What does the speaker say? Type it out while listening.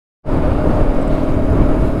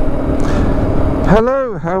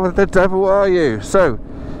Hello, how the devil are you? So,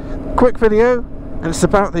 quick video, and it's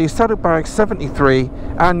about the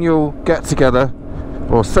SADDLEBAGS73 annual get-together,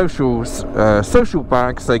 or social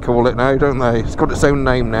bags they call it now, don't they? It's got its own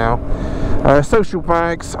name now. Social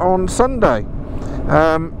bags on Sunday.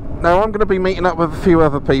 Now I'm going to be meeting up with a few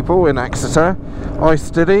other people in Exeter.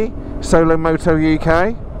 SADDLE, Solo Moto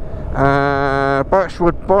UK,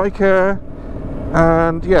 Birchwood Biker,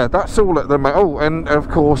 and yeah, that's all at the moment. Oh, and of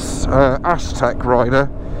course Anti-Corrosion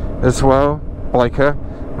as well, biker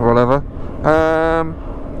or whatever.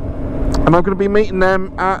 And I'm going to be meeting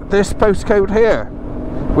them at this postcode here,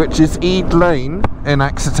 which is Ede Lane in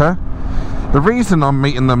Exeter. The reason I'm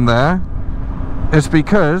meeting them there is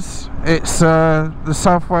because it's the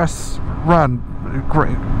Southwest Run,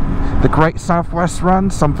 the Great Southwest Run,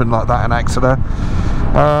 something like that in Exeter.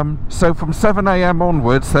 So from 7 AM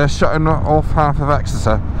onwards, they're shutting off half of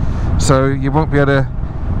Exeter, so you won't be able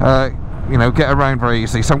to, you know, get around very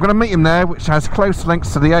easily. So I'm going to meet him there, which has close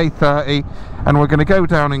links to the A30, and we're going to go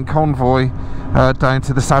down in convoy down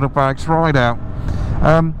to the SADDLEBAGS Rideout.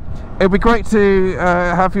 It'd be great to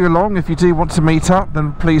have you along. If you do want to meet up,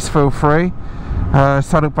 then please feel free.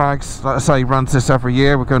 SADDLEBAGS, like I say, runs this every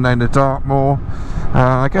year. We're going down to Dartmoor.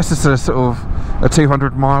 I guess it's a sort of a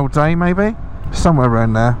 200-mile day, maybe, somewhere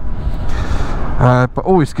around there. But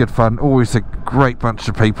always good fun, always a great bunch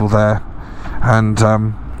of people there, and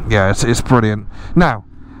yeah, it's brilliant. Now,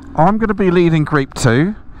 I'm going to be leading Group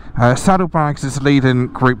 2. SADDLEBAGS is leading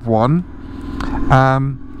Group 1.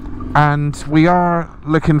 And we are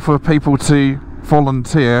looking for people to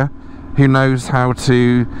volunteer who knows how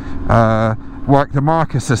to work the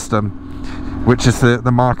marker system, which is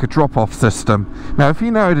the marker drop-off system. Now, if you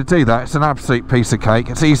know how to do that, it's an absolute piece of cake.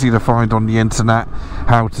 It's easy to find on the internet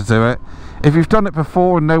how to do it. If you've done it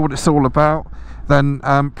before and know what it's all about, then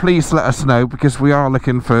please let us know, because we are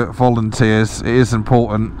looking for volunteers. It is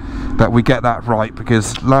important that we get that right,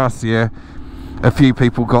 because last year a few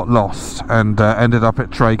people got lost and ended up at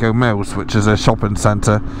Trago Mills, which is a shopping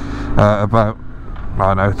centre about,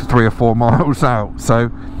 I don't know, 3 or 4 miles out, so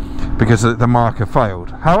because the marker failed.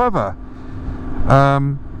 However,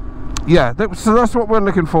 yeah, so that's what we're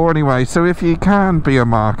looking for anyway. So if you can be a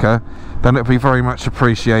marker, then it'll be very much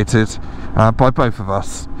appreciated by both of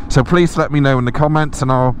us. So please let me know in the comments,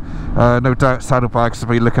 and I'll no doubt SADDLEBAGS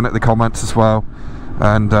will be looking at the comments as well.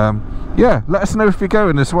 And yeah, let us know if you're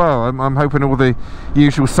going as well. I'm hoping all the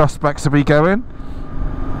usual suspects will be going.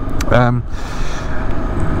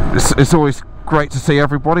 It's always great to see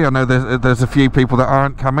everybody. I know there's a few people that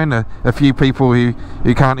aren't coming, a few people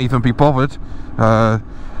who can't even be bothered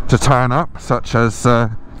to turn up, such as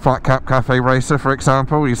Flat Cap Cafe Racer, for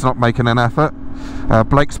example. He's not making an effort.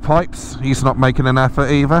 Blake's Pipes, he's not making an effort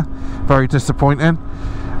either. Very disappointing.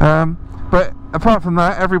 But apart from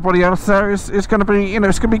that, everybody else there is going to be, you know,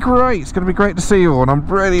 it's going to be great. It's going to be great to see you all, and I'm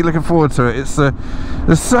really looking forward to it. It's the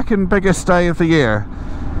second biggest day of the year.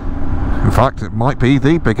 In fact, it might be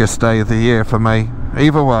the biggest day of the year for me.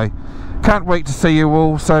 Either way, can't wait to see you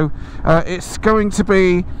all. So it's going to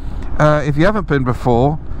be, if you haven't been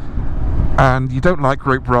before and you don't like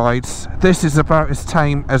group rides, this is about as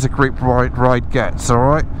tame as a group ride gets. All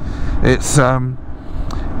right, it's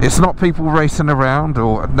not people racing around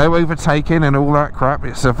or no overtaking and all that crap.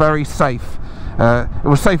 It's a very safe,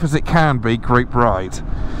 as safe as it can be, group ride.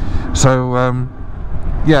 So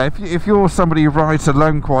yeah, if you're somebody who rides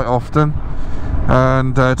alone quite often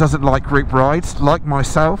and doesn't like group rides, like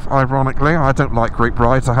myself, ironically, I don't like group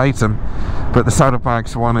rides, I hate them, but the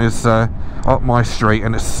SADDLEBAGS one is up my street,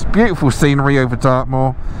 and it's beautiful scenery over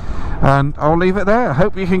Dartmoor, and I'll leave it there. I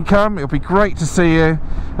hope you can come. It'll be great to see you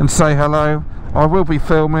and say hello. I will be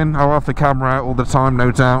filming. I'll have the camera out all the time,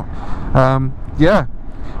 no doubt. Yeah,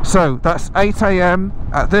 so that's 8 AM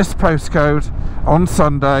at this postcode on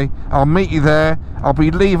Sunday. I'll meet you there. I'll be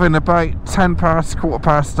leaving about 10 past,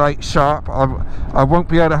 8:15 sharp. I won't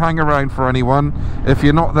be able to hang around for anyone. If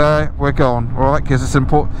you're not there, we're gone, all right? Because it's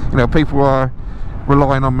important, you know, people are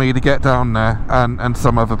relying on me to get down there, and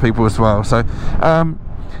some other people as well. So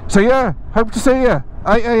so yeah, hope to see you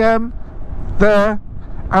 8 AM there,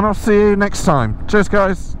 and I'll see you next time. Cheers,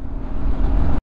 guys.